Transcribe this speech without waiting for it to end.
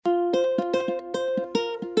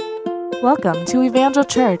Welcome to Evangel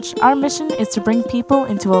Church. Our mission is to bring people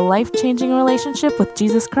into a life-changing relationship with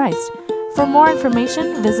Jesus Christ. For more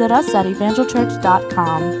information, visit us at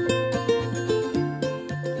evangelchurch.com.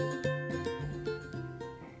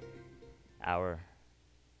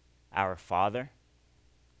 Our Father.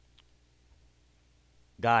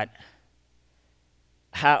 God,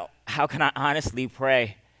 how can I honestly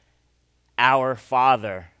pray our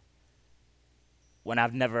Father when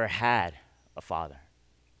I've never had a father?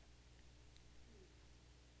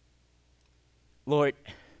 Lord,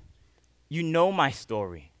 you know my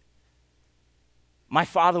story. My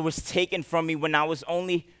father was taken from me when I was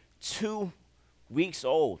only 2 weeks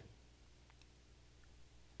old.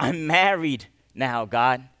 I'm married now,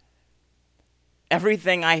 God.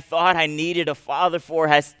 Everything I thought I needed a father for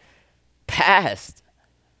has passed.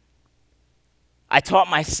 I taught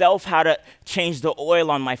myself how to change the oil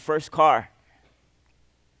on my first car.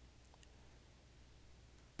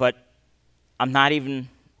 But I'm not even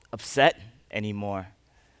upset anymore.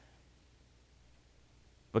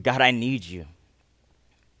 But God, I need you.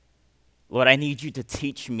 Lord, I need you to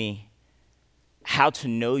teach me how to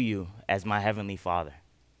know you as my Heavenly Father.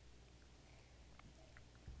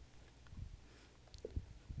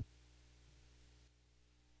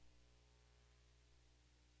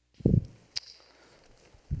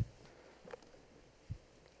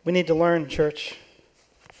 We need to learn, church,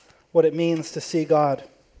 what it means to see God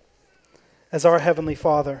as our Heavenly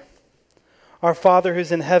Father. Our Father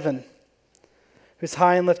who's in heaven, who's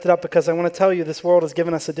high and lifted up, because I want to tell you this world has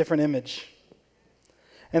given us a different image.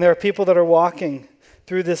 And there are people that are walking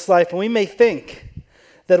through this life, and we may think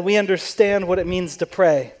that we understand what it means to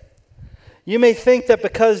pray. You may think that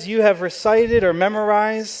because you have recited or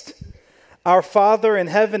memorized Our Father in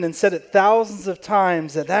heaven and said it thousands of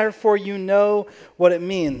times, that therefore you know what it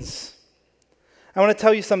means. I want to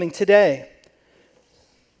tell you something today.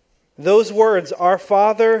 Those words, Our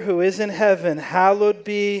Father who is in heaven, hallowed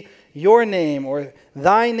be your name or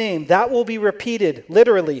thy name, that will be repeated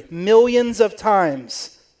literally millions of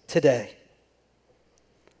times today.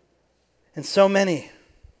 And so many,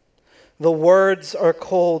 the words are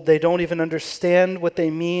cold. They don't even understand what they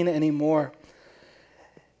mean anymore.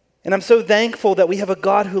 And I'm so thankful that we have a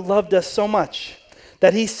God who loved us so much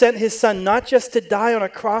that he sent his son not just to die on a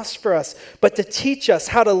cross for us, but to teach us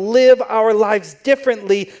how to live our lives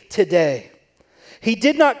differently today. He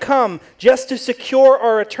did not come just to secure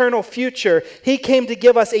our eternal future. He came to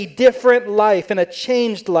give us a different life and a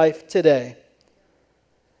changed life today.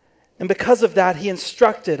 And because of that, he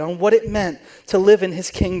instructed on what it meant to live in his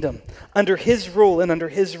kingdom, under his rule and under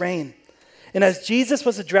his reign. And as Jesus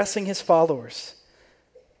was addressing his followers,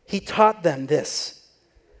 he taught them this.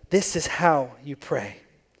 This is how you pray.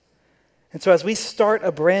 And so as we start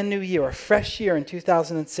a brand new year, a fresh year in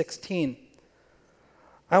 2016,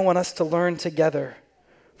 I want us to learn together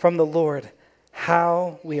from the Lord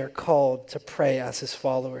how we are called to pray as his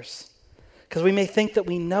followers. Because we may think that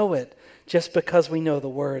we know it just because we know the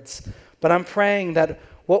words. But I'm praying that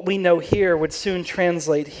what we know here would soon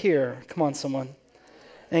translate here. Come on, someone.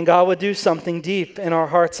 And God would do something deep in our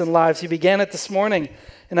hearts and lives. He began it this morning.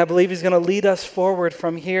 And I believe he's going to lead us forward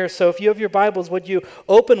from here. So if you have your Bibles, would you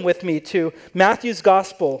open with me to Matthew's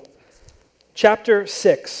Gospel, chapter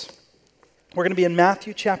 6. We're going to be in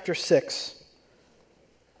Matthew chapter 6.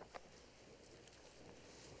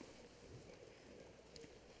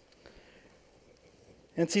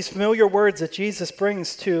 And it's these familiar words that Jesus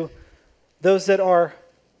brings to those that are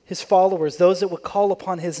his followers, those that would call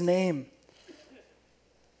upon his name.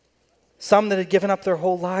 Some that had given up their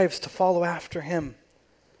whole lives to follow after him.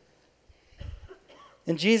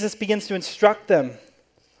 And Jesus begins to instruct them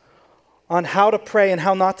on how to pray and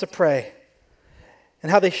how not to pray,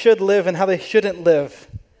 and how they should live and how they shouldn't live.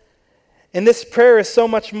 And this prayer is so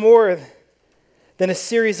much more than a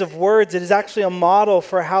series of words. It is actually a model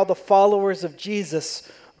for how the followers of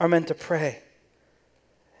Jesus are meant to pray,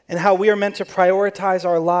 and how we are meant to prioritize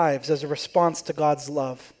our lives as a response to God's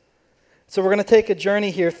love. So we're going to take a journey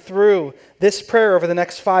here through this prayer over the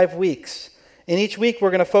next 5 weeks. And each week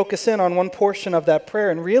we're going to focus in on one portion of that prayer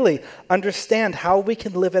and really understand how we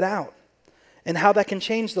can live it out and how that can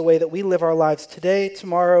change the way that we live our lives today,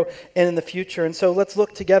 tomorrow, and in the future. And so let's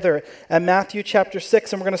look together at Matthew chapter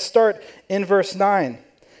 6, and we're going to start in verse 9.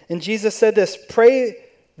 And Jesus said this, "Pray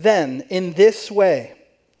then in this way,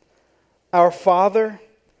 Our Father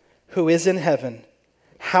who is in heaven,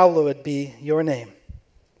 hallowed be your name."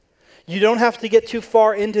 You don't have to get too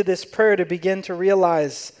far into this prayer to begin to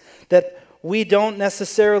realize that we don't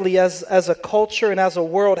necessarily, as a culture and as a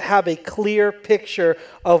world, have a clear picture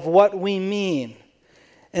of what we mean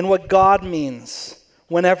and what God means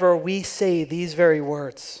whenever we say these very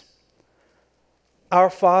words. Our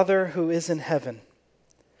Father who is in heaven.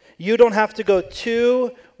 You don't have to go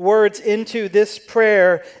 2 words into this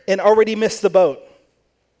prayer and already miss the boat.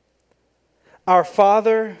 Our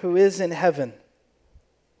Father who is in heaven.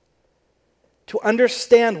 To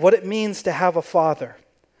understand what it means to have a father,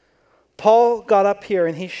 Paul got up here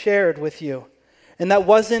and he shared with you. And that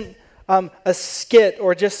wasn't a skit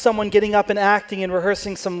or just someone getting up and acting and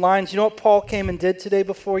rehearsing some lines. You know what Paul came and did today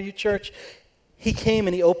before you, church? He came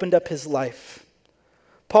and he opened up his life.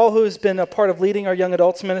 Paul, who's been a part of leading our young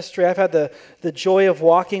adults ministry, I've had the joy of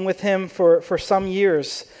walking with him for some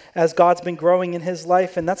years as God's been growing in his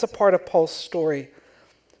life, and that's a part of Paul's story.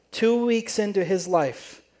 2 weeks into his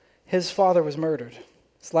life, his father was murdered.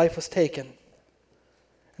 His life was taken.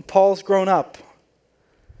 And Paul's grown up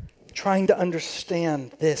trying to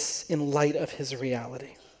understand this in light of his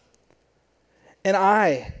reality. And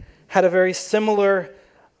I had a very similar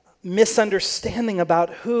misunderstanding about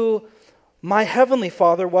who my heavenly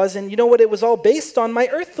Father was, and you know what? It was all based on my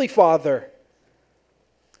earthly father.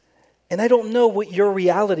 And I don't know what your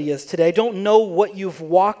reality is today. I don't know what you've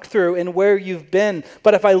walked through and where you've been.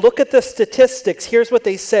 But if I look at the statistics, here's what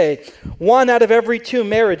they say. 1 out of every 2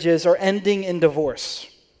 marriages are ending in divorce.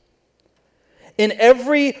 In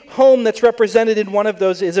every home that's represented in one of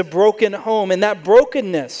those is a broken home. And that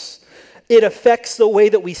brokenness, it affects the way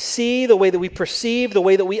that we see, the way that we perceive, the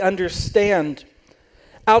way that we understand.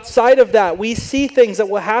 Outside of that, we see things that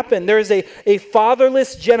will happen. There is a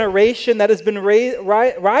fatherless generation that has been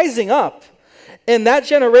rising up. And that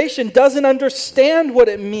generation doesn't understand what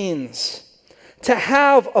it means to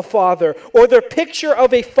have a father, or their picture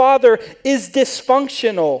of a father is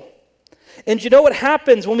dysfunctional. And you know what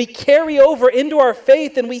happens when we carry over into our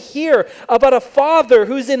faith and we hear about a father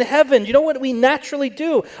who's in heaven? You know what we naturally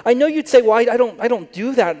do? I know you'd say, well, I don't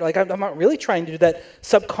do that. Like, I'm not really trying to do that.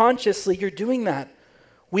 Subconsciously, you're doing that.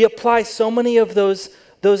 We apply so many of those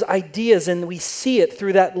ideas and we see it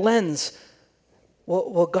through that lens.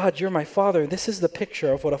 Well, God, you're my father. This is the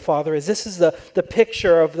picture of what a father is. This is the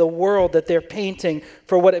picture of the world that they're painting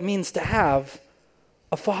for what it means to have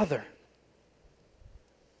a father.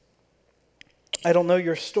 I don't know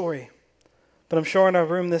your story, but I'm sure in a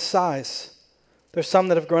room this size, there's some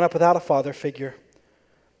that have grown up without a father figure.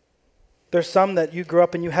 There's some that you grew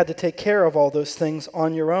up and you had to take care of all those things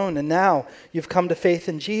on your own, and now you've come to faith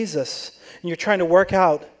in Jesus, and you're trying to work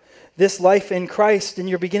out this life in Christ, and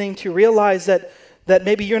you're beginning to realize that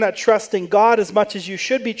maybe you're not trusting God as much as you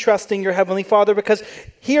should be trusting your Heavenly Father, because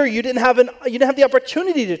here you didn't have the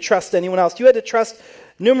opportunity to trust anyone else. You had to trust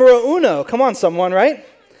numero uno. Come on, someone, right?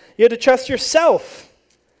 You had to trust yourself.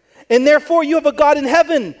 And therefore, you have a God in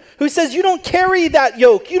heaven who says, you don't carry that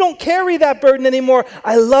yoke. You don't carry that burden anymore.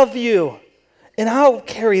 I love you, and I'll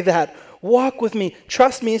carry that. Walk with me.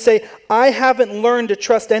 Trust me, and say, I haven't learned to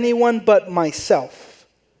trust anyone but myself.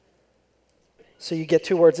 So you get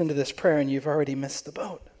 2 words into this prayer, and you've already missed the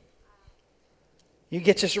boat. You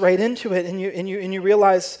get just right into it, and you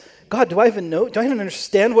realize, God, do I even know? Do I even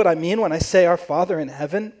understand what I mean when I say our Father in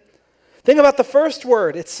heaven? Think about the first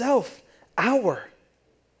word itself, our.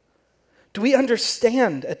 Do we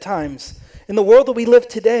understand at times, in the world that we live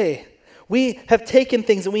today, we have taken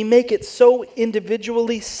things and we make it so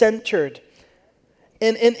individually centered.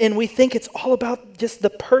 And we think it's all about just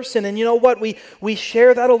the person. And you know what? We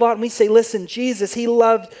share that a lot, and we say, listen, Jesus, he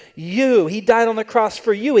loved you. He died on the cross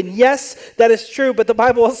for you. And yes, that is true, but the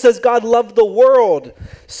Bible also says God loved the world.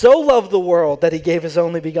 So loved the world that he gave his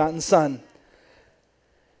only begotten Son.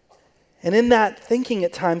 And in that thinking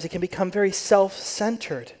at times, it can become very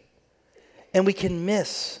self-centered. And we can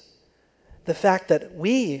miss the fact that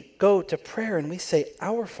we go to prayer and we say,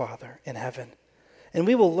 our Father in heaven. And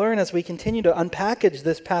we will learn as we continue to unpackage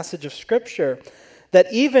this passage of Scripture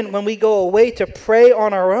that even when we go away to pray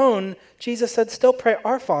on our own, Jesus said, still pray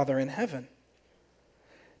our Father in heaven.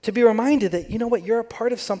 To be reminded that, you know what, you're a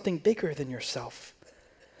part of something bigger than yourself.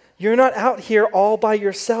 You're not out here all by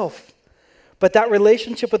yourself. But that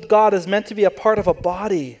relationship with God is meant to be a part of a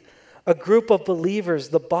body, a group of believers,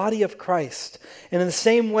 the body of Christ. And in the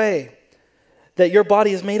same way that your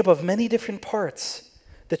body is made up of many different parts,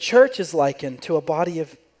 the church is likened to a body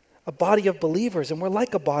of believers, and we're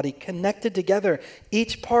like a body connected together,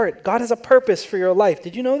 each part. God has a purpose for your life.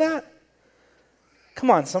 Did you know that?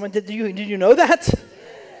 Come on, someone, did you know that?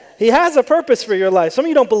 He has a purpose for your life. Some of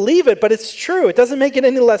you don't believe it, but it's true. It doesn't make it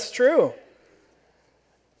any less true.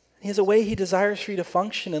 He has a way he desires for you to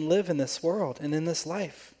function and live in this world and in this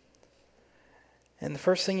life. And the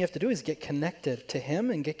first thing you have to do is get connected to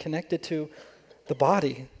him and get connected to the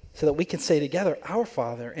body so that we can say together, our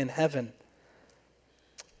Father in heaven,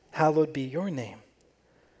 hallowed be your name.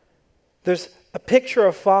 There's a picture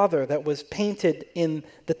of Father that was painted in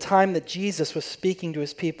the time that Jesus was speaking to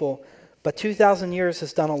his people, but 2,000 years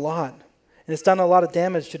has done a lot. And it's done a lot of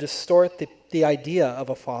damage to distort the idea of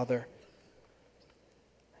a father.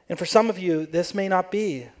 And for some of you, this may not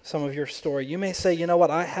be some of your story. You may say, you know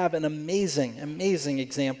what, I have an amazing, amazing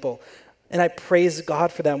example. And I praise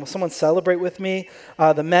God for that. Will someone celebrate with me?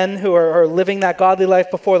 The men who are living that godly life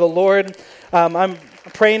before the Lord. I'm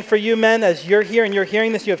praying for you men as you're here and you're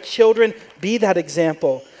hearing this. You have children. Be that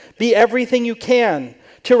example. Be everything you can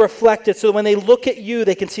to reflect it so that when they look at you,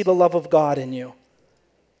 they can see the love of God in you.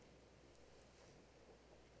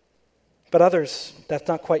 But others, that's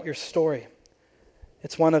not quite your story.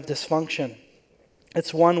 It's one of dysfunction.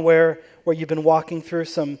 It's one where you've been walking through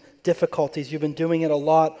some difficulties. You've been doing it a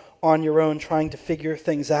lot on your own, trying to figure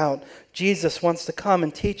things out. Jesus wants to come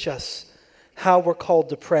and teach us how we're called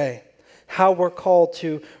to pray, how we're called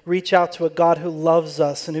to reach out to a God who loves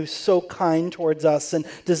us and who's so kind towards us and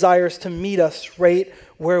desires to meet us right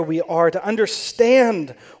where we are, to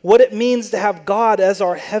understand what it means to have God as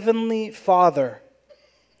our heavenly Father.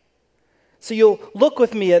 So you'll look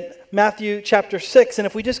with me at Matthew chapter 6, and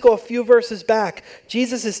if we just go a few verses back,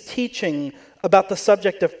 Jesus is teaching about the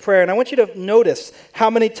subject of prayer. And I want you to notice how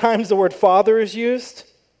many times the word Father is used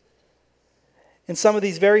in some of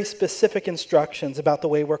these very specific instructions about the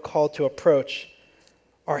way we're called to approach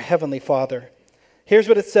our Heavenly Father. Here's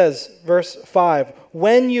what it says, verse 5.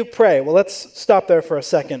 When you pray. Well, let's stop there for a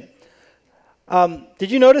second. Did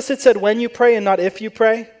you notice it said when you pray and not if you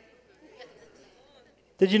pray?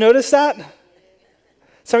 Did you notice that?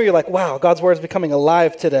 Some of you are like, wow, God's word is becoming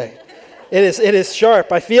alive today. It is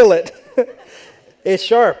sharp. I feel it. It's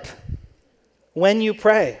sharp. When you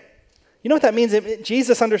pray. You know what that means?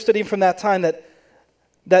 Jesus understood even from that time that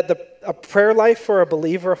a prayer life for a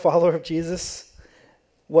believer, a follower of Jesus,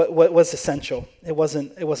 what was essential. It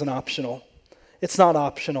wasn't optional. It's not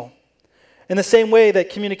optional. In the same way that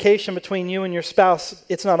communication between you and your spouse,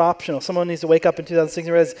 it's not optional. Someone needs to wake up in 2016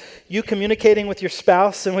 and realize you communicating with your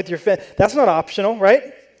spouse and with your family, that's not optional,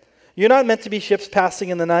 right? You're not meant to be ships passing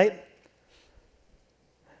in the night.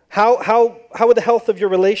 How would the health of your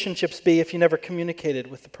relationships be if you never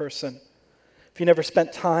communicated with the person? If you never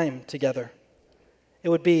spent time together? It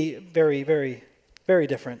would be very, very, very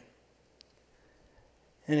different.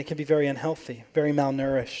 And it can be very unhealthy, very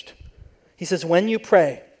malnourished. He says, when you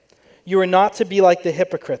pray, you are not to be like the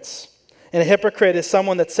hypocrites. And a hypocrite is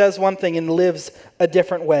someone that says one thing and lives a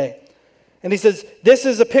different way. And he says, this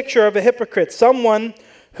is a picture of a hypocrite, someone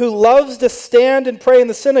who loves to stand and pray in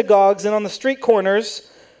the synagogues and on the street corners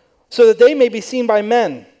so that they may be seen by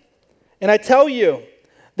men. And I tell you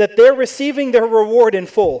that they're receiving their reward in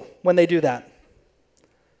full when they do that.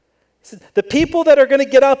 The people that are going to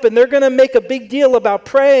get up and they're going to make a big deal about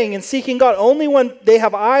praying and seeking God, only when they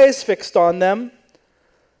have eyes fixed on them,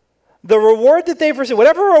 the reward that they've received,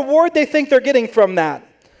 whatever reward they think they're getting from that,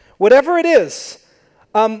 whatever it is,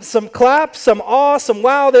 some claps, some awe, some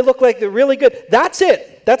wow, they look like they're really good. That's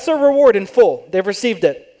it. That's their reward in full. They've received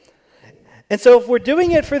it. And so if we're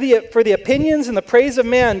doing it for the opinions and the praise of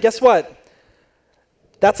man, guess what?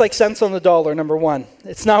 That's like cents on the dollar, number one.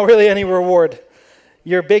 It's not really any reward.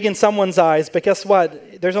 You're big in someone's eyes, but guess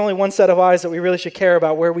what? There's only one set of eyes that we really should care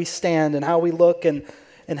about, where we stand and how we look and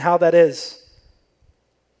how that is.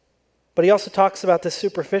 But he also talks about this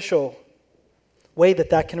superficial way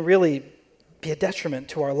that can really be a detriment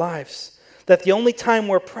to our lives. That the only time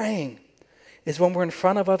we're praying is when we're in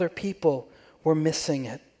front of other people, we're missing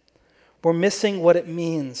it. We're missing what it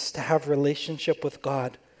means to have relationship with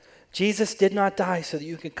God. Jesus did not die so that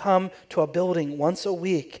you could come to a building once a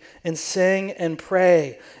week and sing and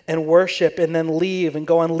pray and worship and then leave and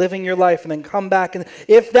go on living your life and then come back. And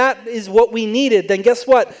if that is what we needed, then guess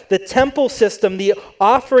what? The temple system, the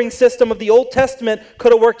offering system of the Old Testament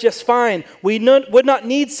could have worked just fine. We would not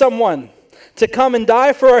need someone to come and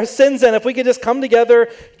die for our sins. And if we could just come together,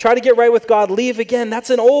 try to get right with God, leave again. That's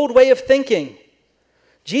an old way of thinking.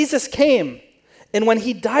 Jesus came, and when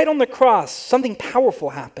he died on the cross, something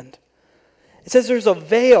powerful happened. It says there's a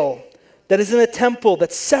veil that is in the temple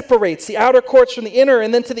that separates the outer courts from the inner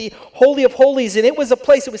and then to the Holy of Holies. And it was a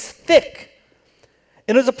place, it was thick.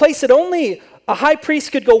 And it was a place that only a high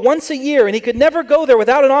priest could go once a year, and he could never go there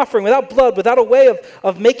without an offering, without blood, without a way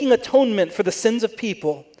of making atonement for the sins of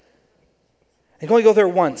people. He could only go there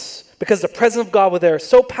once because the presence of God was there,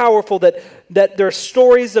 so powerful that there are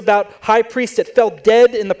stories about high priests that fell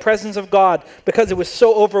dead in the presence of God because it was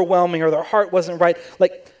so overwhelming or their heart wasn't right.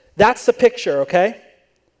 Like, that's the picture, okay?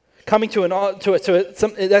 Coming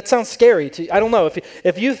that sounds scary. I don't know.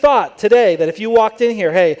 If you thought today that if you walked in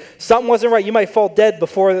here, hey, something wasn't right, you might fall dead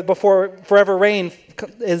before forever rain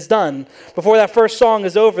is done, before that first song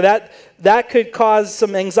is over, that could cause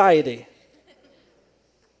some anxiety.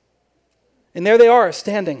 And there they are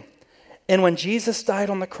standing. And when Jesus died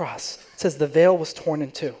on the cross, it says the veil was torn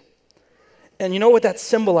in two. And you know what that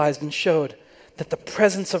symbolized and showed? That the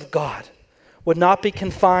presence of God would not be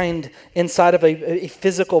confined inside of a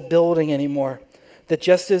physical building anymore. That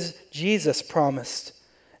just as Jesus promised,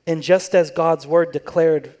 and just as God's word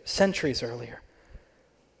declared centuries earlier,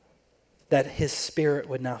 that his Spirit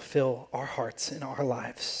would now fill our hearts and our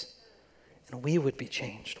lives. And we would be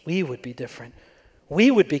changed. We would be different.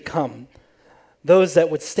 We would become those that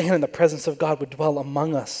would stand in the presence of God, would dwell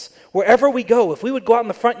among us. Wherever we go, if we would go out in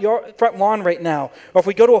the front lawn right now, or if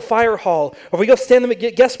we go to a fire hall, or if we go stand in the,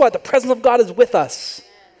 guess what? The presence of God is with us,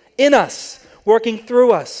 in us, working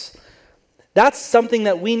through us. That's something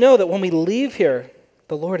that we know, that when we leave here,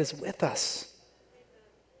 the Lord is with us.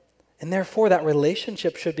 And therefore, that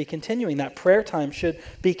relationship should be continuing. That prayer time should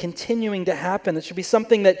be continuing to happen. It should be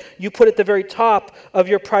something that you put at the very top of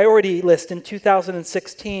your priority list in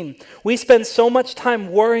 2016. We spend so much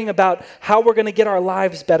time worrying about how we're going to get our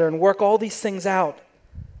lives better and work all these things out.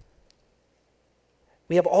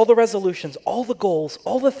 We have all the resolutions, all the goals,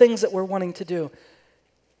 all the things that we're wanting to do.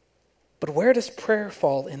 But where does prayer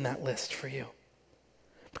fall in that list for you?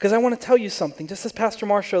 Because I want to tell you something, just as Pastor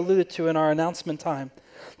Marsha alluded to in our announcement time,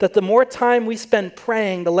 that the more time we spend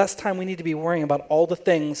praying, the less time we need to be worrying about all the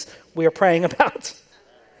things we are praying about.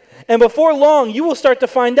 And before long, you will start to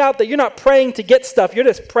find out that you're not praying to get stuff, you're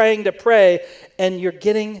just praying to pray, and you're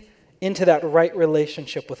getting into that right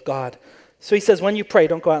relationship with God. So he says, when you pray,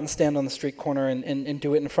 don't go out and stand on the street corner and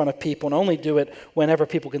do it in front of people, and only do it whenever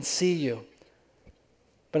people can see you.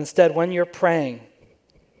 But instead, when you're praying,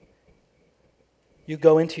 you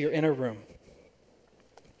go into your inner room.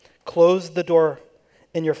 Close the door,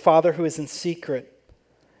 and your Father who is in secret,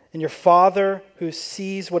 and your Father who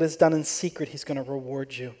sees what is done in secret, he's going to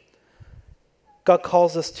reward you. God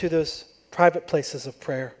calls us to those private places of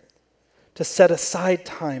prayer, to set aside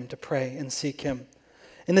time to pray and seek him.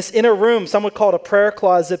 In this inner room, some would call it a prayer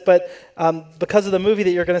closet, but because of the movie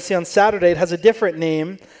that you're going to see on Saturday, it has a different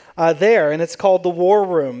name there, and it's called the War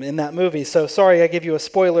Room in that movie. So sorry, I give you a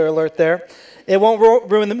spoiler alert there. It won't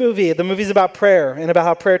ruin the movie. The movie's about prayer and about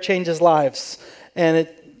how prayer changes lives. And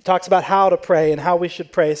it talks about how to pray and how we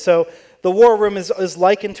should pray. So the war room is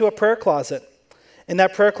likened to a prayer closet. And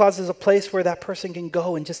that prayer closet is a place where that person can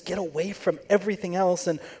go and just get away from everything else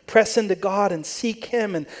and press into God and seek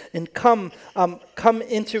him and come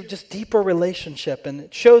into just deeper relationship. And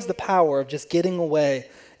it shows the power of just getting away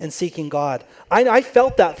and seeking God. I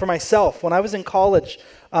felt that for myself. When I was in college,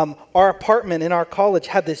 our apartment in our college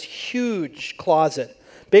had this huge closet,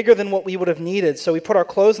 bigger than what we would have needed. So we put our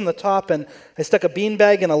clothes on the top, and I stuck a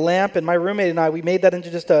beanbag and a lamp, and my roommate and I, we made that into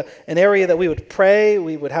just an area that we would pray.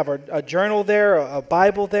 We would have a journal there, a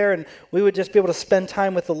Bible there, and we would just be able to spend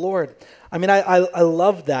time with the Lord. I mean, I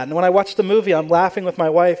love that. And when I watch the movie, I'm laughing with my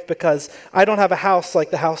wife because I don't have a house like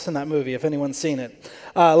the house in that movie, if anyone's seen it.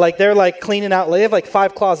 They're cleaning out. They have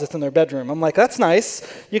 5 closets in their bedroom. I'm like, that's nice.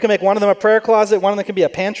 You can make one of them a prayer closet. One of them can be a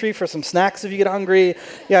pantry for some snacks if you get hungry.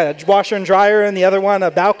 Yeah, a washer and dryer, and the other one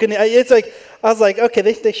a balcony. I was like, okay,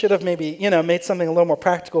 they should have maybe made something a little more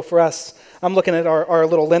practical for us. I'm looking at our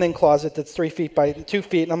little linen closet that's 3 feet by 2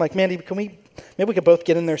 feet, and I'm like, Mandy, maybe we could both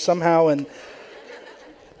get in there somehow. And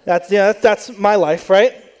that's my life,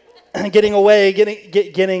 right? Getting away,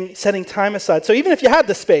 setting time aside. So even if you had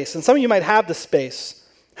the space, and some of you might have the space,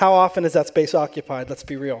 how often is that space occupied? Let's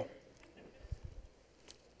be real.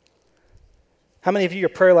 How many of you, your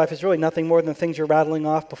prayer life is really nothing more than things you're rattling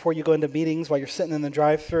off before you go into meetings, while you're sitting in the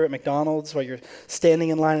drive-thru at McDonald's, while you're standing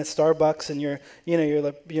in line at Starbucks, and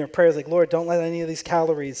your prayer is like, Lord, don't let any of these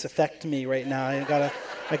calories affect me right now.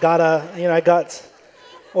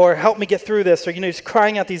 Or help me get through this, or just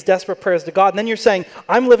crying out these desperate prayers to God. And then you're saying,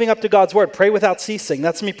 I'm living up to God's word. Pray without ceasing.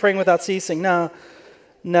 That's me praying without ceasing.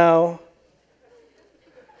 No.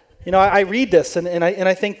 I read this and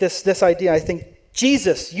I think this idea. I think,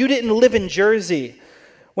 Jesus, you didn't live in Jersey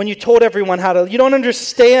when you told everyone how to. You don't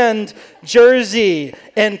understand Jersey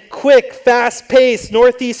and quick, fast-paced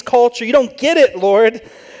Northeast culture. You don't get it, Lord.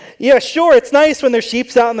 Yeah, sure, it's nice when there's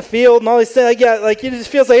sheep out in the field and all these things. It just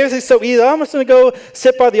feels like everything's so easy. I'm just going to go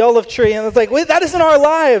sit by the olive tree. And it's like, wait, that isn't our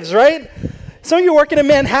lives, right? Some of you are working in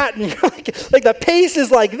Manhattan. You're like the pace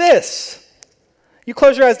is like this. You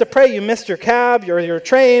close your eyes to pray, you missed your cab, your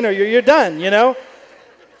train, or you're done,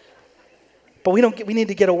 But we need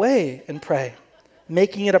to get away and pray,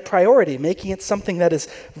 making it a priority, making it something that is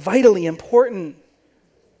vitally important.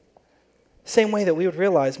 Same way that we would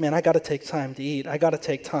realize, man, I got to take time to eat. I got to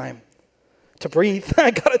take time to breathe.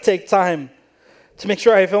 I got to take time to make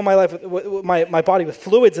sure I fill my life, my body with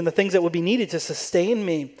fluids and the things that would be needed to sustain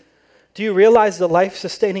me. Do you realize the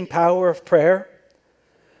life-sustaining power of prayer?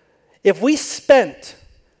 If we spent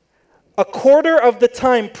a quarter of the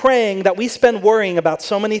time praying that we spend worrying about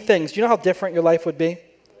so many things, do you know how different your life would be?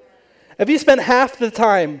 If you spent half the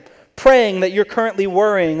time praying that you're currently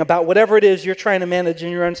worrying about whatever it is you're trying to manage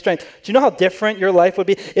in your own strength, do you know how different your life would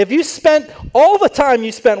be? If you spent all the time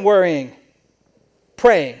you spent worrying,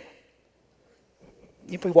 praying,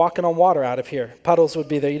 you'd be walking on water out of here. Puddles would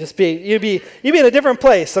be there. You'd be in a different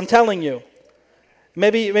place, I'm telling you.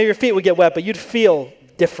 Maybe your feet would get wet, but you'd feel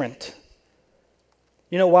different.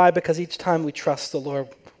 You know why? Because each time we trust the Lord,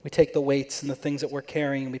 we take the weights and the things that we're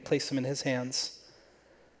carrying and we place them in his hands.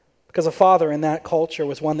 Because a father in that culture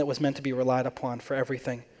was one that was meant to be relied upon for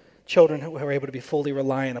everything. Children who were able to be fully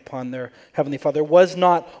reliant upon their Heavenly Father. There was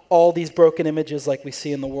not all these broken images like we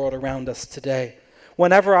see in the world around us today.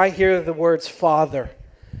 Whenever I hear the words Father,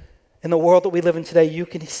 in the world that we live in today, you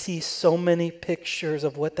can see so many pictures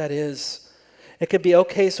of what that is. It could be,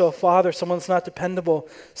 okay, so a father, someone that's not dependable,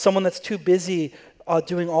 someone that's too busy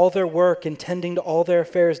doing all their work and tending to all their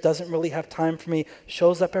affairs, doesn't really have time for me,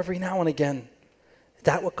 shows up every now and again. Is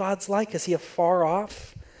that what God's like? Is he afar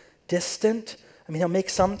off, distant? I mean, he'll make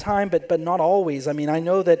some time, but not always. I mean, I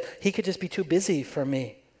know that he could just be too busy for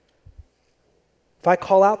me. If I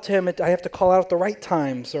call out to him, I have to call out at the right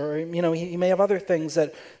times, or he may have other things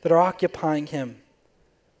that are occupying him.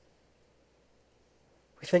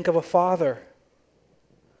 We think of a father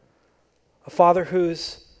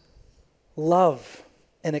whose love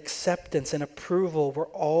and acceptance and approval we're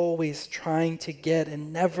always trying to get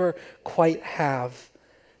and never quite have.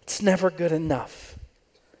 It's never good enough.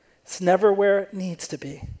 It's never where it needs to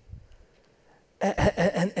be.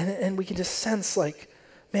 And we can just sense like,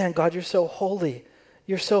 man, God, you're so holy.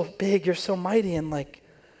 You're so big. You're so mighty. And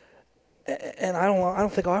I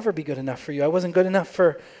don't think I'll ever be good enough for you. I wasn't good enough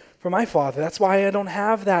for my father. That's why I don't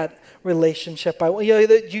have that relationship.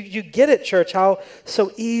 You get it, church, how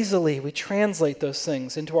so easily we translate those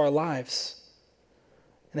things into our lives.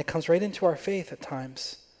 And it comes right into our faith at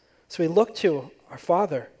times. So we look to our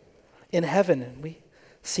Father in heaven, and we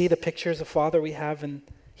see the pictures of Father we have in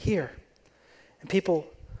here. And people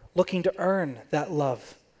looking to earn that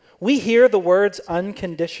love. We hear the words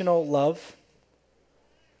unconditional love.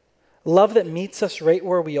 Love that meets us right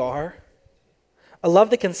where we are. A love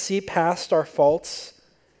that can see past our faults.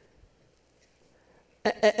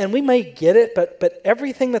 And we may get it, but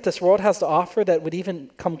everything that this world has to offer that would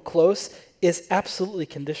even come close is absolutely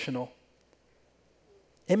conditional.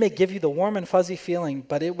 It may give you the warm and fuzzy feeling,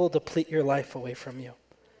 but it will deplete your life away from you.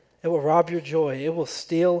 It will rob your joy. It will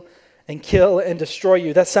steal and kill and destroy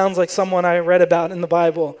you. That sounds like someone I read about in the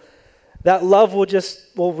Bible. That love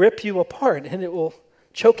will rip you apart, and it will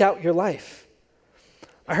choke out your life.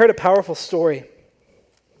 I heard a powerful story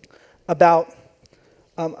about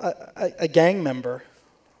a gang member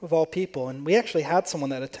of all people. And we actually had someone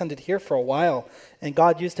that attended here for a while, and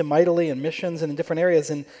God used him mightily in missions and in different areas.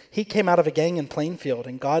 And he came out of a gang in Plainfield,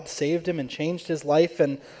 and God saved him and changed his life.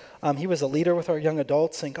 And he was a leader with our young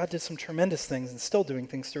adults, and God did some tremendous things and still doing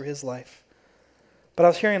things through his life. But I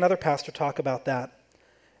was hearing another pastor talk about that.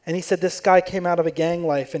 And he said this guy came out of a gang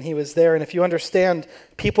life, and he was there. And if you understand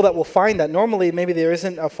people that will find that, normally maybe there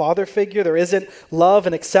isn't a father figure, there isn't love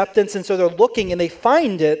and acceptance, and so they're looking and they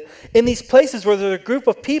find it in these places where there's a group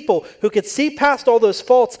of people who could see past all those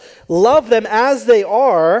faults, love them as they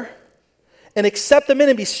are, and accept them in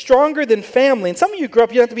and be stronger than family. And some of you grew up,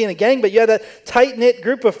 you didn't have to be in a gang, but you had that tight-knit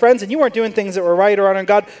group of friends, and you weren't doing things that were right or honoring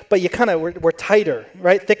God, but you kind of were tighter,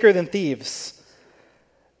 right? Thicker than thieves.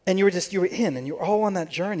 And you were in, and you were all on that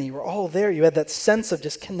journey. You were all there. You had that sense of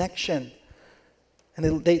just connection.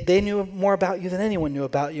 And they knew more about you than anyone knew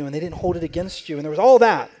about you, and they didn't hold it against you. And there was all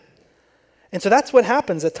that. And so that's what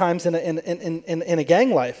happens at times in a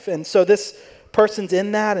gang life. And so this person's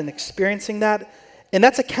in that and experiencing that. And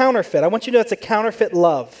that's a counterfeit. I want you to know it's a counterfeit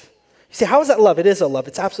love. You say, how is that love? It is a love.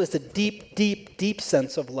 It's a deep, deep, deep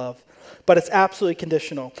sense of love. But it's absolutely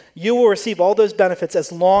conditional. You will receive all those benefits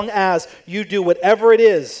as long as you do whatever it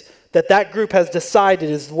is that group has decided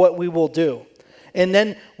is what we will do. And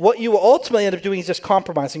then what you will ultimately end up doing is just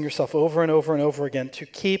compromising yourself over and over and over again to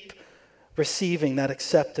keep receiving that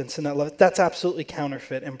acceptance and that love. That's absolutely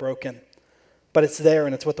counterfeit and broken. But it's there,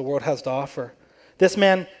 and it's what the world has to offer. This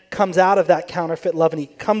man comes out of that counterfeit love, and he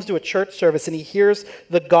comes to a church service, and he hears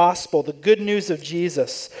the gospel, the good news of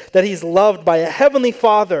Jesus, that he's loved by a heavenly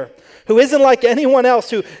Father who isn't like anyone else,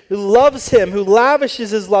 who loves him, who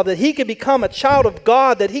lavishes his love, that he could become a child of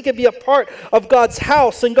God, that he could be a part of God's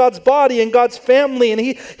house and God's body and God's family. And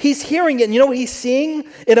he's hearing it. And you know what he's seeing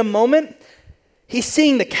in a moment? He's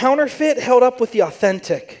seeing the counterfeit held up with the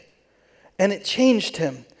authentic. And it changed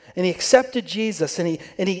him. And he accepted Jesus. And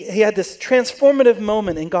he had this transformative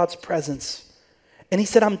moment in God's presence. And he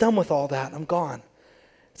said, I'm done with all that. I'm gone.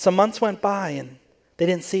 Some months went by and they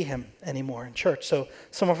didn't see him anymore in church. So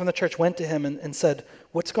someone from the church went to him and said,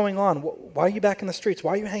 what's going on? Why are you back in the streets?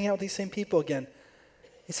 Why are you hanging out with these same people again?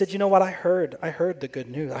 He said, you know what? I heard the good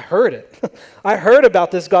news. I heard it. I heard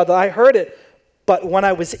about this God. I heard it. But when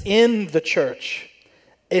I was in the church,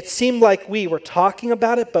 it seemed like we were talking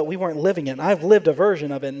about it, but we weren't living it. And I've lived a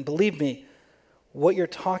version of it. And believe me, what you're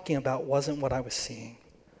talking about wasn't what I was seeing.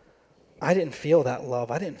 I didn't feel that love.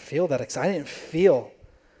 I didn't feel that excitement. I didn't feel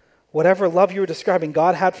whatever love you were describing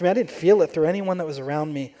God had for me. I didn't feel it through anyone that was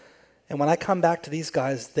around me. And when I come back to these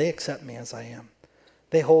guys, they accept me as I am.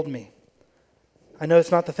 They hold me. I know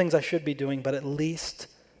it's not the things I should be doing, but at least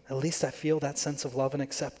I feel that sense of love and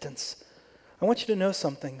acceptance. I want you to know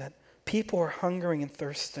something, that people are hungering and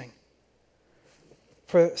thirsting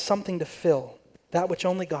for something to fill, that which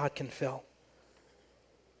only God can fill.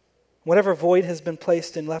 Whatever void has been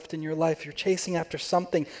placed and left in your life, you're chasing after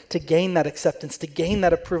something to gain that acceptance, to gain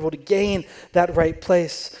that approval, to gain that right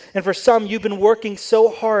place. And for some, you've been working so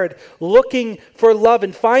hard, looking for love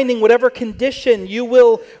and finding whatever condition you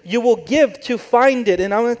will give to find it.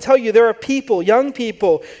 And I'm going to tell you, there are people, young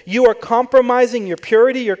people, you are compromising your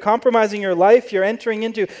purity, you're compromising your life, you're entering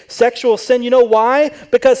into sexual sin. You know why?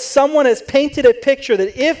 Because someone has painted a picture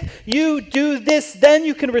that if you do this, then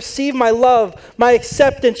you can receive my love, my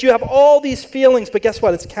acceptance. You have all these feelings, but guess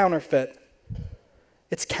what? It's counterfeit.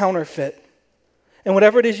 It's counterfeit. And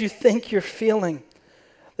whatever it is you think you're feeling,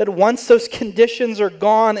 that once those conditions are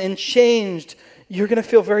gone and changed, you're going to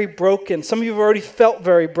feel very broken. Some of you have already felt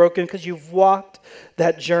very broken because you've walked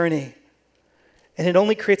that journey. And it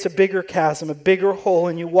only creates a bigger chasm, a bigger hole,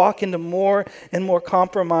 and you walk into more and more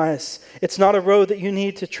compromise. It's not a road that you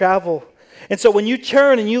need to travel. And so when you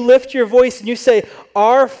turn and you lift your voice and you say,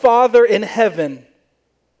 Our Father in heaven,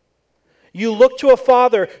 you look to a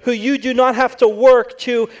Father who you do not have to work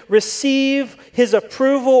to receive His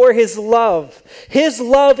approval or His love. His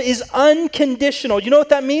love is unconditional. You know what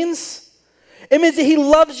that means? It means that He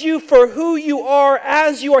loves you for who you are,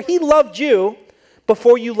 as you are. He loved you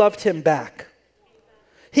before you loved Him back.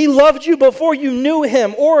 He loved you before you knew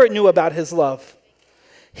Him or knew about His love.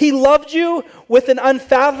 He loved you with an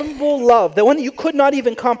unfathomable love, the one you could not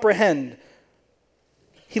even comprehend.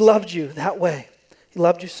 He loved you that way. He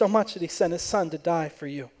loved you so much that He sent His Son to die for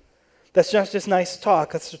you. That's not just nice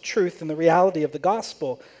talk. That's the truth and the reality of the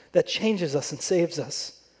gospel that changes us and saves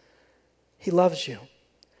us. He loves you.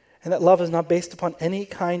 And that love is not based upon any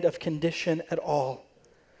kind of condition at all.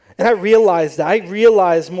 And I realized that. I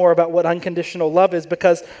realized more about what unconditional love is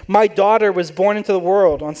because my daughter was born into the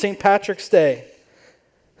world on St. Patrick's Day,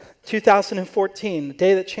 2014, the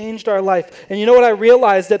day that changed our life. And you know what I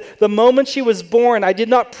realized? That the moment she was born, I did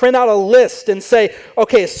not print out a list and say,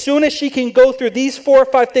 okay, as soon as she can go through these 4 or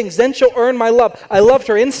 5 things, then she'll earn my love. I loved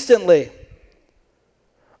her instantly.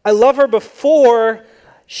 I love her before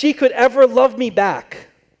she could ever love me back.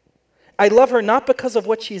 I love her not because of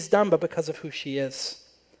what she's done, but because of who she is.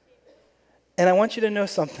 And I want you to know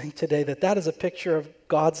something today, that is a picture of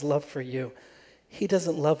God's love for you. He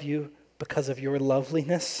doesn't love you because of your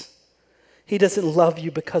loveliness. He doesn't love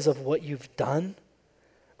you because of what you've done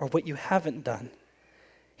or what you haven't done.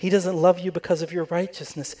 He doesn't love you because of your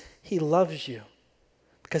righteousness. He loves you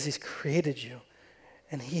because He's created you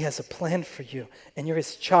and He has a plan for you and you're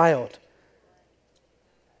His child.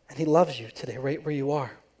 And He loves you today right where you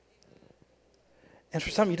are. And for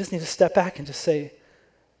some, you just need to step back and just say,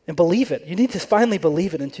 and believe it. You need to finally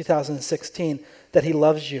believe it in 2016 that He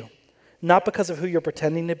loves you. Not because of who you're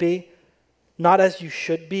pretending to be, not as you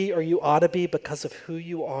should be or you ought to be, because of who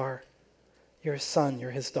you are. You're His son,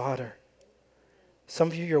 you're His daughter. Some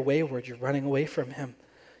of you, you're wayward, you're running away from Him.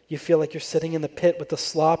 You feel like you're sitting in the pit with the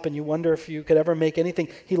slop and you wonder if you could ever make anything.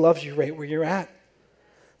 He loves you right where you're at.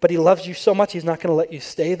 But He loves you so much, He's not going to let you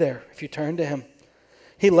stay there if you turn to Him.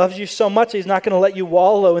 He loves you so much, He's not going to let you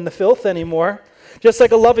wallow in the filth anymore. Just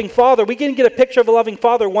like a loving father, we can get a picture of a loving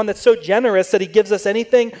father, one that's so generous that He gives us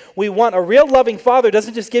anything we want. A real loving father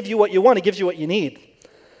doesn't just give you what you want, He gives you what you need.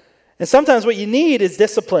 And sometimes what you need is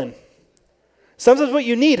discipline. Sometimes what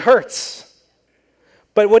you need hurts.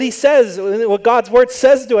 But what He says, what God's word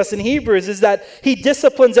says to us in Hebrews is that He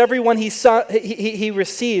disciplines everyone He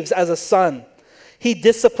receives as a son. He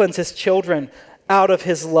disciplines His children out of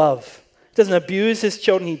His love. He doesn't abuse His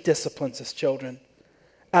children, He disciplines His children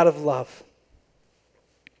out of love.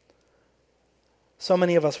 So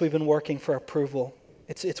many of us, we've been working for approval.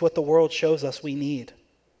 It's what the world shows us we need.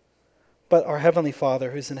 But our Heavenly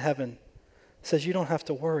Father who's in heaven says you don't have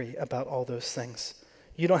to worry about all those things.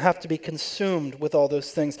 You don't have to be consumed with all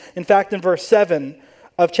those things. In fact, in verse 7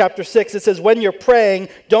 of chapter 6, it says, when you're praying,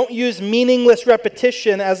 don't use meaningless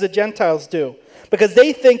repetition as the Gentiles do, because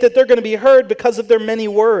they think that they're going to be heard because of their many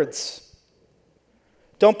words.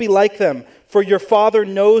 Don't be like them, for your Father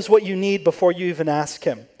knows what you need before you even ask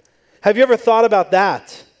him. Have you ever thought about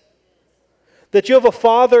that? That you have a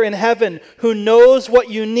Father in heaven who knows what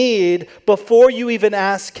you need before you even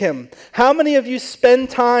ask him. How many of you spend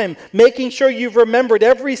time making sure you've remembered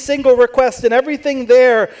every single request and everything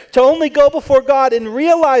there to only go before God and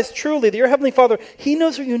realize truly that your Heavenly Father, he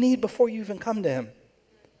knows what you need before you even come to him?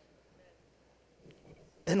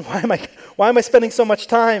 Then why am I spending so much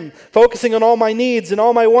time focusing on all my needs and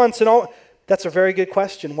all my wants and all? That's a very good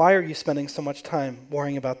question. Why are you spending so much time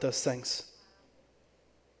worrying about those things?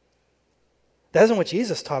 That isn't what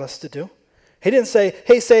Jesus taught us to do. He didn't say,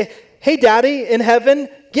 hey, Daddy in heaven,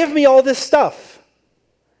 give me all this stuff.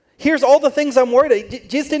 Here's all the things I'm worried about.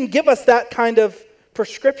 Jesus didn't give us that kind of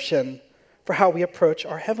prescription for how we approach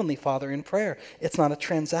our Heavenly Father in prayer. It's not a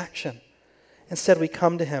transaction. Instead, we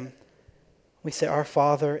come to him. We say, our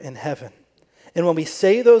Father in heaven. And when we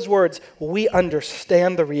say those words, we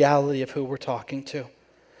understand the reality of who we're talking to.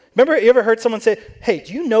 Remember, you ever heard someone say, hey,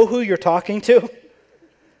 do you know who you're talking to?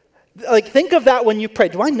 Like, think of that when you pray.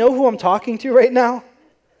 Do I know who I'm talking to right now?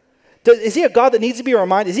 Is he a God that needs to be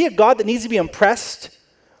reminded? Is he a God that needs to be impressed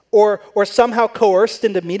or somehow coerced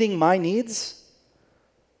into meeting my needs?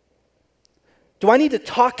 Do I need to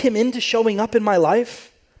talk him into showing up in my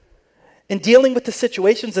life and dealing with the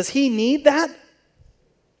situations? Does he need that?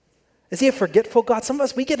 Is he a forgetful God? Some of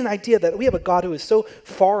us, we get an idea that we have a God who is so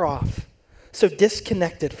far off, so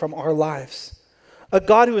disconnected from our lives. A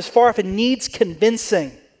God who is far off and needs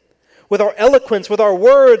convincing. With our eloquence, with our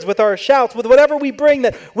words, with our shouts, with whatever we bring,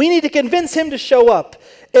 that we need to convince him to show up.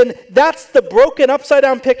 And that's the broken,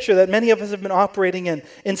 upside-down picture that many of us have been operating in.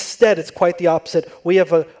 Instead, it's quite the opposite. We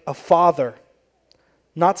have a Father,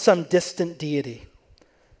 not some distant deity.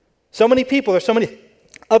 So many people, there's so many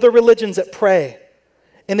other religions that pray,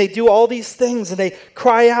 and they do all these things, and they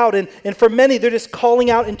cry out, and for many, they're just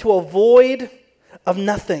calling out into a void of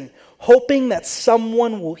nothing, hoping that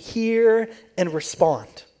someone will hear and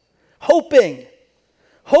respond. Hoping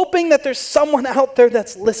that there's someone out there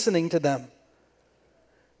that's listening to them.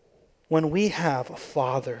 When we have a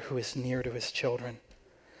Father who is near to his children.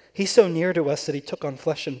 He's so near to us that he took on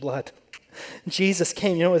flesh and blood. Jesus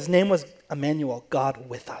came, his name was Emmanuel, God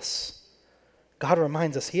with us. God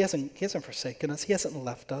reminds us he hasn't forsaken us, he hasn't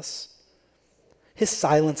left us. His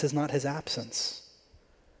silence is not his absence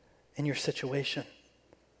in your situation.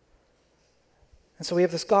 And so we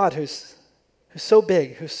have this God who's so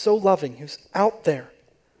big, who's so loving, who's out there.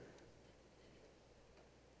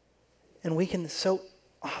 And we can so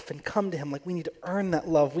often come to him like we need to earn that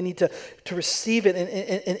love. We need to receive it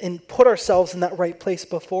and put ourselves in that right place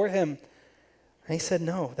before him. And he said,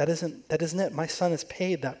 no, that isn't it. My son has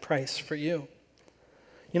paid that price for you.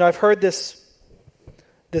 I've heard this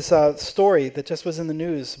story that just was in the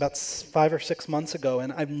news about 5 or 6 months ago,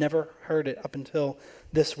 and I've never heard it up until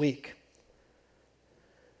this week.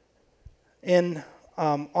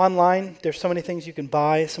 Online, there's so many things you can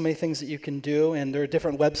buy, so many things that you can do, and there are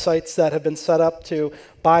different websites that have been set up to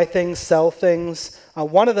buy things, sell things.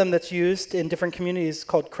 One of them that's used in different communities is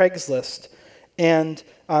called Craigslist. And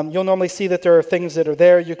you'll normally see that there are things that are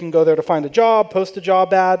there. You can go there to find a job, post a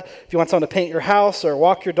job ad, if you want someone to paint your house or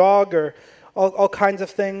walk your dog or all kinds of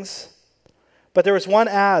things. But there was one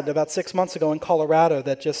ad about 6 months ago in Colorado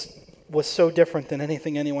that just was so different than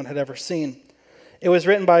anything anyone had ever seen. It was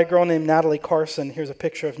written by a girl named Natalie Carson. Here's a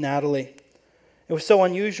picture of Natalie. It was so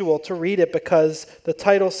unusual to read it because the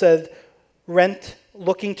title said,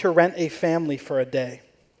 looking to rent a family for a day.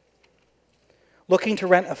 Looking to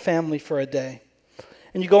rent a family for a day.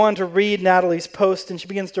 And you go on to read Natalie's post, and she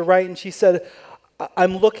begins to write, and she said,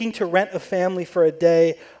 I'm looking to rent a family for a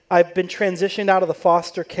day. I've been transitioned out of the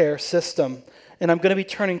foster care system, and I'm going to be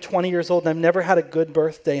turning 20 years old, and I've never had a good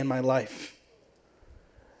birthday in my life.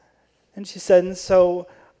 And she said, and so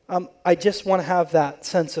I just want to have that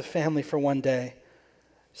sense of family for one day.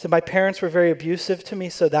 She said, my parents were very abusive to me,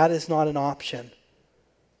 so that is not an option.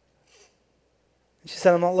 And she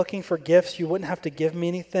said, I'm not looking for gifts. You wouldn't have to give me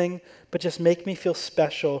anything, but just make me feel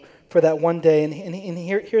special for that one day. And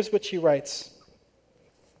here's what she writes.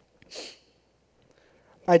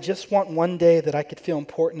 I just want one day that I could feel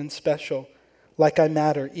important and special, like I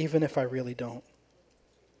matter, even if I really don't.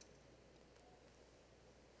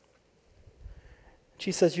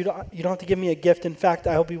 She says, you don't have to give me a gift. In fact,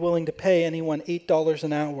 I'll be willing to pay anyone $8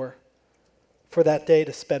 an hour for that day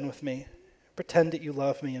to spend with me. Pretend that you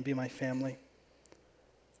love me and be my family.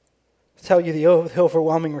 tell you the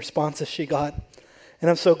overwhelming responses she got. And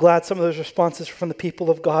I'm so glad some of those responses were from the people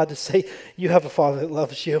of God to say, you have a Father that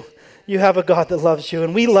loves you. You have a God that loves you,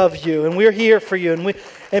 and we love you, and we're here for you.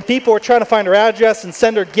 And people were trying to find her address and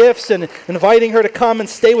send her gifts and inviting her to come and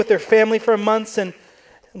stay with their family for months. And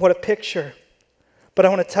what a picture. But I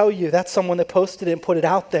want to tell you, that's someone that posted it and put it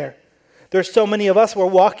out there. There's so many of us who are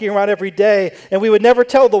walking around every day, and we would never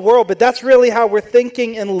tell the world, but that's really how we're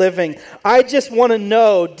thinking and living. I just want to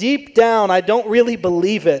know, deep down, I don't really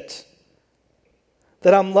believe it,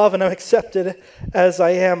 that I'm loved and I'm accepted as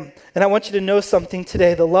I am. And I want you to know something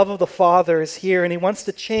today. The love of the Father is here, and He wants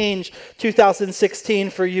to change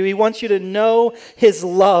 2016 for you. He wants you to know His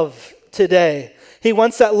love today. He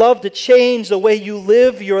wants that love to change the way you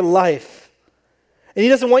live your life. And He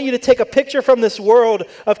doesn't want you to take a picture from this world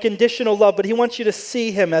of conditional love, but He wants you to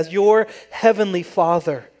see Him as your heavenly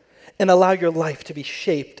Father and allow your life to be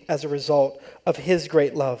shaped as a result of His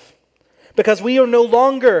great love. Because we are no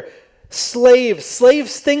longer slaves.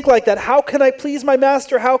 Slaves think like that. How can I please my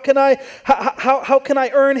master? How can I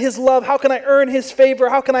earn his love? How can I earn his favor?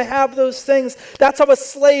 How can I have those things? That's how a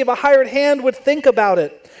slave, a hired hand, would think about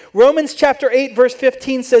it. Romans chapter 8 verse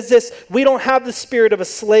 15 says this: we don't have the spirit of a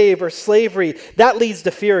slave or slavery. That leads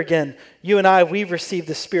to fear again. You and I, we've received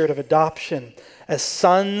the spirit of adoption as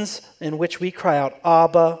sons, in which we cry out,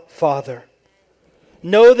 Abba, Father.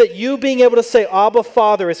 Know that you being able to say Abba,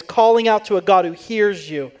 Father is calling out to a God who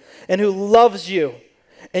hears you and who loves you,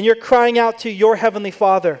 and you're crying out to your heavenly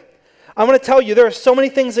Father. I want to tell you, there are so many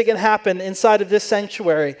things that can happen inside of this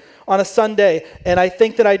sanctuary on a Sunday, and I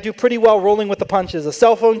think that I do pretty well rolling with the punches. A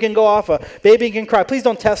cell phone can go off, a baby can cry. Please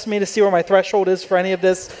don't test me to see where my threshold is for any of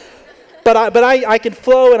this. But I can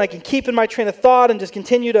flow, and I can keep in my train of thought and just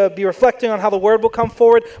continue to be reflecting on how the word will come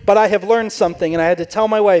forward. But I have learned something, and I had to tell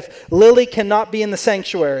my wife, Lily cannot be in the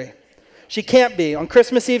sanctuary. She can't be. On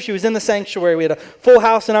Christmas Eve, she was in the sanctuary. We had a full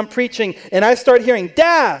house, and I'm preaching, and I start hearing,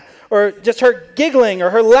 Dad, or just her giggling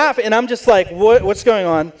or her laughing, and I'm just like, what's going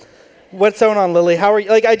on? What's going on, Lily? How are you?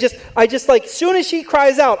 Like, I just like, as soon as she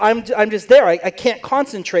cries out, I'm just there. I can't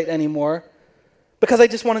concentrate anymore because I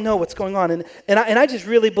just want to know what's going on. And I just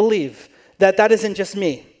really believe that isn't just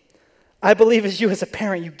me. I believe as you as a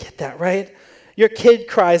parent, you get that, right? Your kid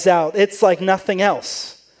cries out. It's like nothing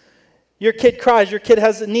else. Your kid cries, your kid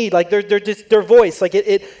has a need, like their voice, like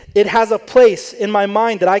it has a place in my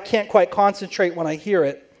mind that I can't quite concentrate when I hear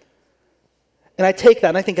it. And I take that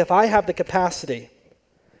and I think, if I have the capacity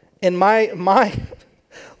in my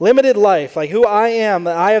limited life, like who I am,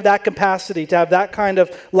 that I have that capacity to have that kind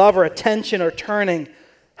of love or attention or turning,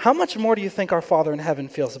 how much more do you think our Father in heaven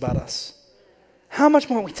feels about us? How much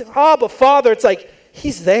more? We say, Abba, Father, it's like,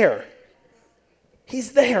 He's there.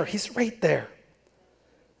 He's there. He's right there.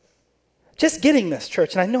 Just getting this,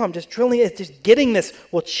 church, and I know I'm just drilling it, just getting this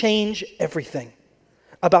will change everything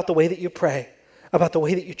about the way that you pray, about the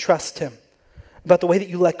way that you trust Him, about the way that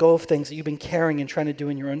you let go of things that you've been carrying and trying to do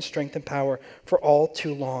in your own strength and power for all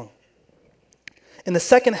too long. And the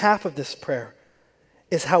second half of this prayer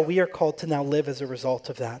is how we are called to now live as a result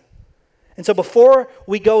of that. And so before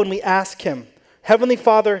we go and we ask Him, Heavenly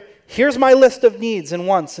Father, here's my list of needs and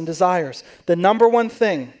wants and desires. The number one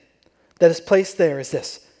thing that is placed there is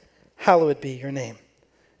this: hallowed be your name.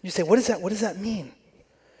 You say, what does that mean?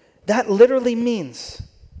 That literally means,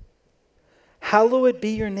 hallowed be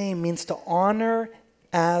your name means to honor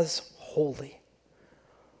as holy.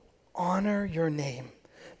 Honor your name.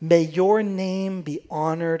 May your name be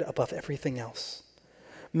honored above everything else.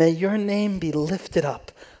 May your name be lifted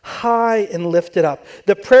up, high and lifted up.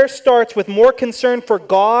 The prayer starts with more concern for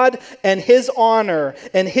God and His honor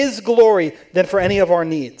and His glory than for any of our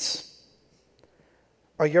needs.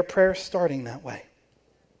 Are your prayers starting that way?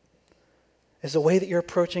 Is the way that you're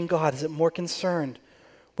approaching God, is it more concerned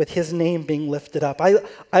with His name being lifted up?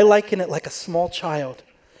 I liken it like a small child,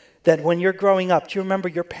 that when you're growing up, do you remember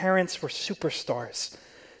your parents were superstars?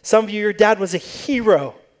 Some of you, your dad was a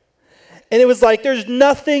hero. And it was like, there's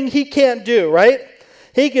nothing he can't do, right?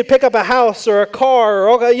 He could pick up a house or a car,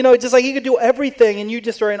 or, just like he could do everything, and you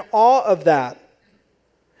just are in awe of that.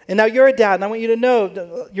 And now you're a dad, and I want you to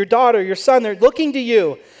know, your daughter, your son, they're looking to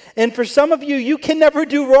you. And for some of you, you can never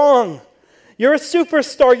do wrong. You're a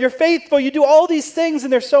superstar, you're faithful, you do all these things,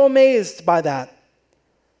 and they're so amazed by that.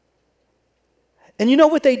 And you know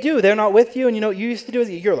what they do? They're not with you, and you know what you used to do?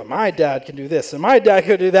 You're like, my dad can do this, and my dad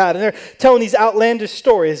can do that. And they're telling these outlandish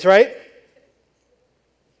stories, right?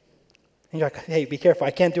 And you're like, hey, be careful,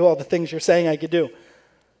 I can't do all the things you're saying I could do.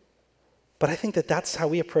 But I think that that's how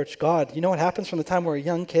we approach God. You know what happens from the time we're a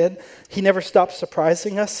young kid? He never stops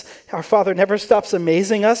surprising us. Our Father never stops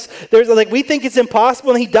amazing us. We think it's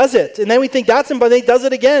impossible, and He does it. And then we think that's impossible, and He does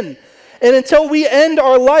it again. And until we end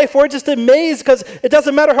our life, we're just amazed because it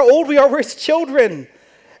doesn't matter how old we are, we're his children.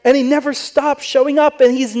 And he never stops showing up,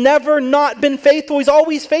 and he's never not been faithful. He's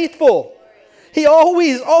always faithful. He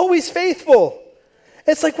always faithful.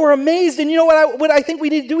 It's like we're amazed. And you know what I think we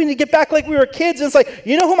need to do? We need to get back like we were kids. And it's like,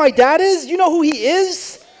 you know who my dad is? You know who he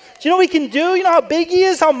is? Do you know what he can do? You know how big he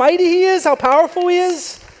is, how mighty he is, how powerful he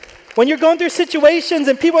is? When you're going through situations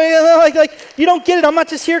and people are like you don't get it. I'm not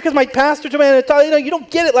just here because my pastor told me to tell you. You don't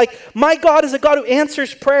get it. Like, my God is a God who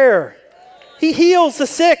answers prayer. He heals the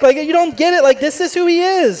sick. Like, you don't get it. Like, this is who he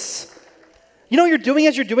is. You know what you're doing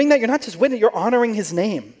as you're doing that? You're not just witnessing, you're honoring his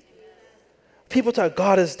name. People talk,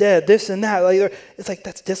 God is dead, this and that. Like, it's like,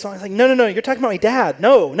 that's dishonor. It's like, no, you're talking about my dad.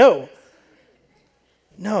 No,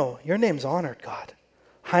 your name's honored, God.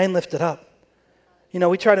 High and lifted up. You know,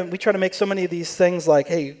 we try to make so many of these things like,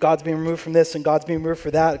 hey, God's being removed from this and God's being removed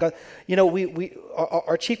for that. God, you know,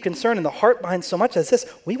 our chief concern and the heart behind so much is this: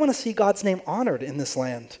 we want to see God's name honored in this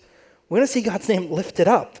land. We want to see God's name lifted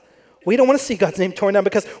up. We don't want to see God's name torn down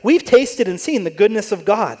because we've tasted and seen the goodness of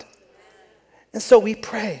God. And so we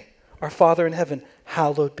pray, our Father in heaven,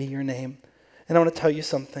 hallowed be your name. And I want to tell you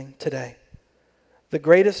something today. The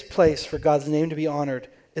greatest place for God's name to be honored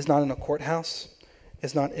is not in a courthouse,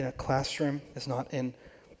 is not in a classroom, is not in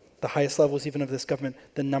the highest levels even of this government.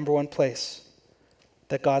 The number one place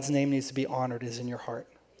that God's name needs to be honored is in your heart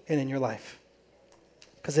and in your life.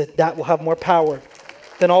 Because that will have more power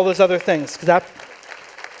than all those other things. Because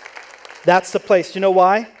that's the place. Do you know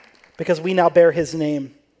why? Because we now bear his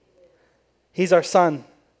name. He's our son,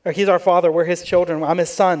 or he's our father. We're his children. I'm his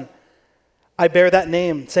son. I bear that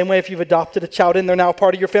name. Same way if you've adopted a child and they're now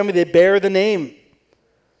part of your family, they bear the name.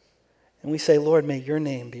 And we say, Lord, may your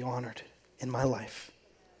name be honored in my life.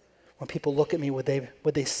 When people look at me, would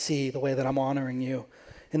they see the way that I'm honoring you,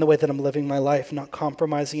 in the way that I'm living my life, not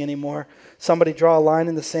compromising anymore? Somebody draw a line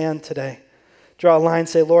in the sand today. Draw a line,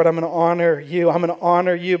 say, Lord, I'm going to honor you. I'm going to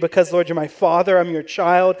honor you because, Lord, you're my father. I'm your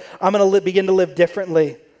child. I'm going to begin to live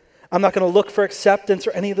differently. I'm not going to look for acceptance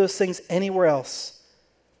or any of those things anywhere else.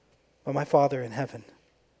 But my Father in heaven,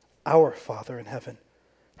 our Father in heaven,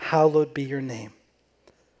 hallowed be your name.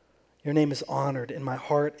 Your name is honored in my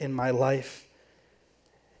heart, in my life,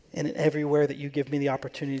 and in everywhere that you give me the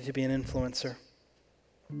opportunity to be an influencer.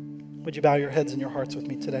 Would you bow your heads and your hearts with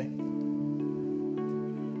me today?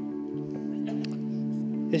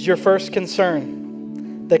 Is your first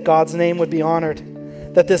concern that God's name would be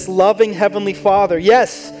honored? That this loving Heavenly Father,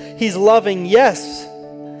 yes, he's loving, yes,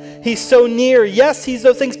 he's so near, yes, he's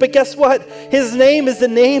those things, but guess what? His name is the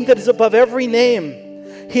name that is above every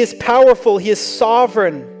name. He is powerful, he is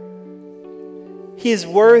sovereign. He is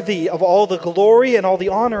worthy of all the glory and all the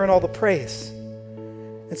honor and all the praise.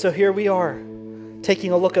 And so here we are,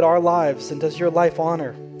 taking a look at our lives, and does your life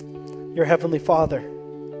honor your Heavenly Father?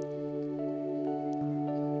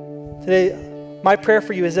 Today, my prayer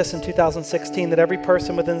for you is this in 2016, that every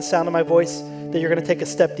person within the sound of my voice, that you're going to take a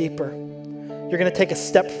step deeper. You're going to take a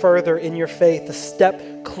step further in your faith, a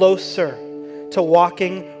step closer to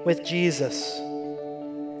walking with Jesus.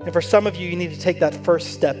 And for some of you, you need to take that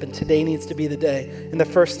first step, and today needs to be the day. And the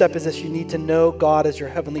first step is this: you need to know God as your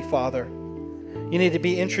Heavenly Father. You need to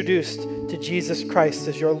be introduced to Jesus Christ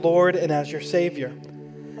as your Lord and as your Savior.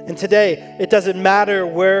 And today, it doesn't matter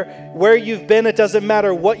where you've been. It doesn't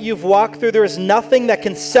matter what you've walked through. There is nothing that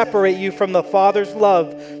can separate you from the Father's love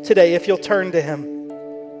today if you'll turn to him.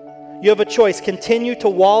 You have a choice. Continue to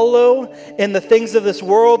wallow in the things of this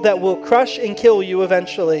world that will crush and kill you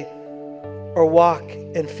eventually, or walk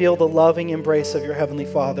and feel the loving embrace of your Heavenly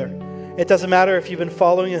Father. It doesn't matter if you've been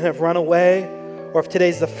following and have run away, or if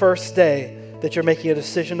today's the first day that you're making a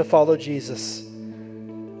decision to follow Jesus.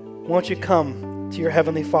 Won't you come to your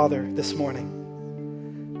Heavenly Father this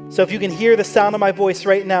morning? So if you can hear the sound of my voice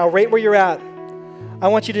right now, right where you're at, I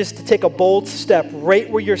want you just to take a bold step right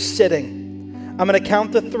where you're sitting. I'm going to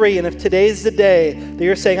count to 3, and if today's the day that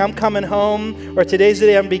you're saying, I'm coming home, or today's the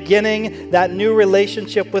day I'm beginning that new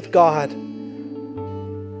relationship with God,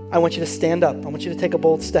 I want you to stand up. I want you to take a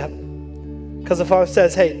bold step. Because the Father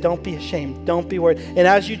says, hey, don't be ashamed. Don't be worried. And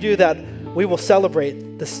as you do that, we will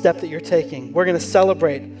celebrate the step that you're taking. We're going to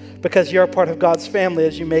celebrate because you're a part of God's family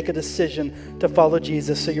as you make a decision to follow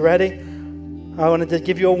Jesus. So you ready? I wanted to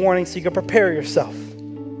give you a warning so you can prepare yourself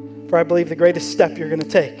for, I believe, the greatest step you're going to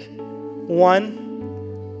take.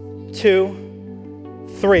 1, 2,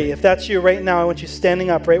 3. If that's you right now, I want you standing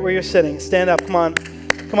up right where you're sitting. Stand up. Come on.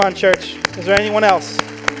 Come on, church. Is there anyone else?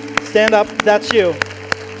 Stand up. That's you.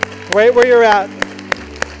 Right where you're at.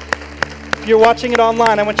 If you're watching it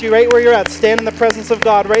online, I want you right where you're at. Stand in the presence of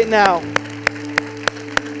God right now.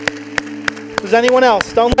 Is there's anyone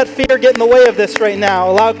else, don't let fear get in the way of this right now.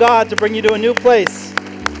 Allow God to bring you to a new place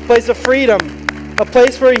of freedom, a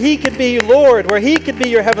place where He could be Lord, where He could be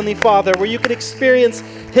your Heavenly Father, where you could experience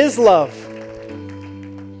His love.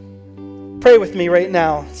 Pray with me right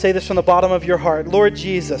now. Say this from the bottom of your heart. Lord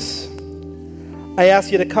Jesus, I ask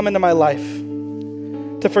you to come into my life,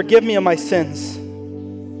 to forgive me of my sins.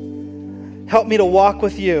 Help me to walk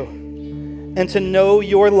with you and to know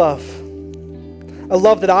your love, a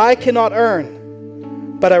love that I cannot earn,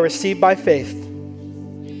 but I receive by faith.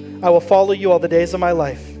 I will follow you all the days of my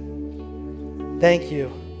life. Thank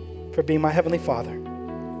you for being my Heavenly Father.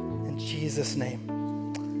 In Jesus'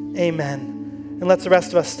 name, amen. And let's the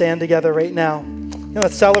rest of us stand together right now. And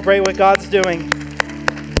let's celebrate what God's doing.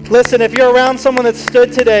 Listen, if you're around someone that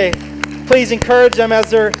stood today, please encourage them as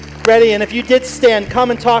they're ready. And if you did stand, come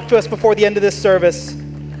and talk to us before the end of this service.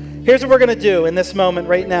 Here's what we're going to do in this moment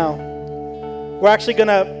right now. We're actually going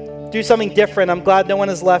to do something different. I'm glad no one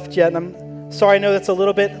has left yet. And I'm sorry, I know that's a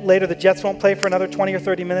little bit later. The Jets won't play for another 20 or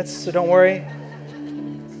 30 minutes, so don't worry.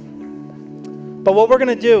 But what we're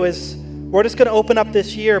going to do is we're just going to open up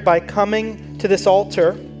this year by coming to this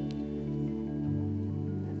altar,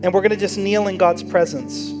 and we're going to just kneel in God's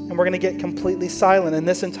presence, and we're going to get completely silent. And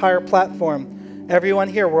this entire platform, everyone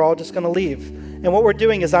here, we're all just going to leave. And what we're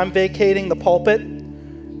doing is I'm vacating the pulpit.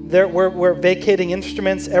 We're vacating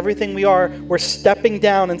instruments, everything we are. We're stepping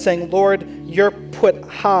down and saying, Lord, you're put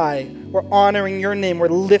high. We're honoring your name. We're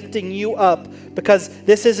lifting you up, because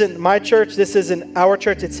this isn't my church. This isn't our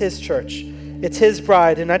church. It's His church. It's His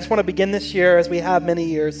bride. And I just want to begin this year, as we have many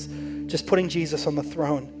years, just putting Jesus on the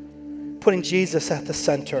throne, putting Jesus at the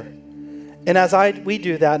center. And as we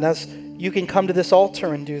do that, and as you can come to this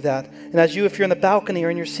altar and do that, and as if you're in the balcony or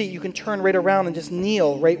in your seat, you can turn right around and just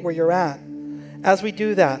kneel right where you're at. As we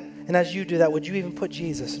do that, and as you do that, would you even put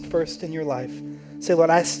Jesus first in your life? Say, Lord,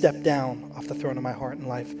 I step down off the throne of my heart and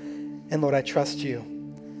life. And Lord, I trust you.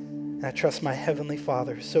 And I trust my Heavenly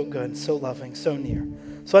Father, so good, so loving, so near.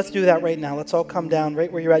 So let's do that right now. Let's all come down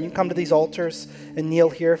right where you're at. You can come to these altars and kneel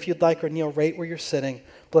here if you'd like, or kneel right where you're sitting.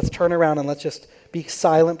 But let's turn around and let's just be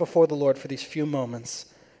silent before the Lord for these few moments.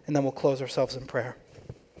 And then we'll close ourselves in prayer.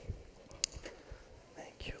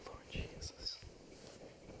 Thank you, Lord Jesus.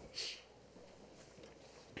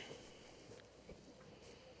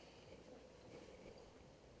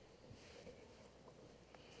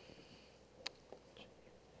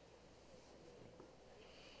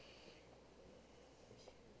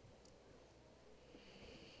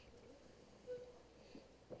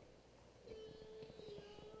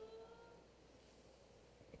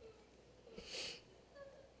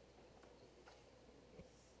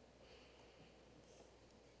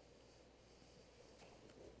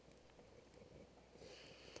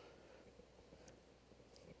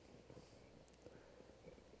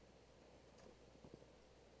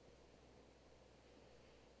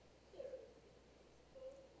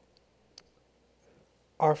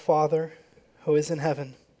 Our Father, who is in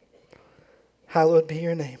heaven, hallowed be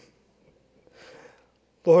your name.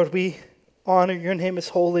 Lord, we honor your name as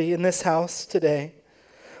holy in this house today.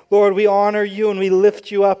 Lord, we honor you and we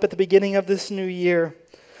lift you up at the beginning of this new year.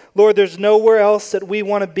 Lord, there's nowhere else that we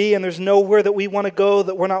want to be, and there's nowhere that we want to go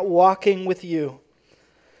that we're not walking with you.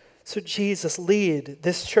 So Jesus, lead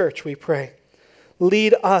this church, we pray.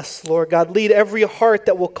 Lead us, Lord God. Lead every heart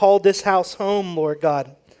that will call this house home, Lord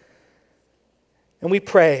God. And we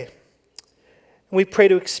pray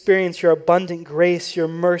to experience your abundant grace, your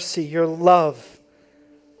mercy, your love,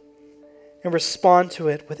 and respond to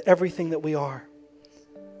it with everything that we are.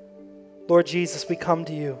 Lord Jesus, we come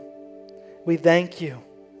to you. We thank you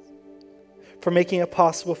for making it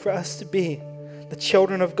possible for us to be the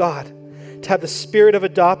children of God, to have the spirit of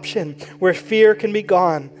adoption where fear can be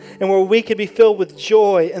gone and where we can be filled with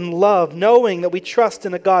joy and love, knowing that we trust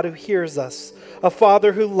in a God who hears us, a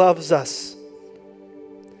Father who loves us,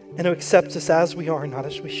 and who accepts us as we are, not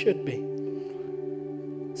as we should be.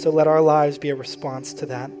 So let our lives be a response to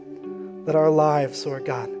that. Let our lives, Lord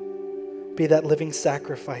God, be that living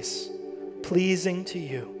sacrifice, pleasing to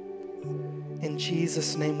you. In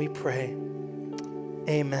Jesus' name we pray.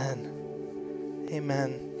 Amen.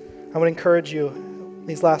 Amen. I would encourage you,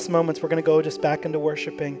 these last moments, we're going to go just back into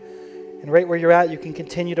worshiping. And right where you're at, you can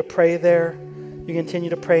continue to pray there. You can continue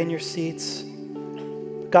to pray in your seats.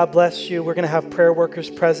 God bless you. We're going to have prayer workers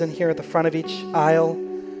present here at the front of each aisle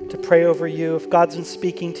to pray over you. If God's been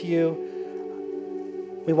speaking to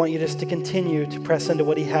you, we want you just to continue to press into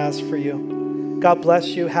what He has for you. God bless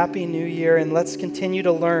you. Happy New Year. And let's continue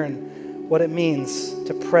to learn what it means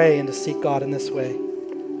to pray and to seek God in this way.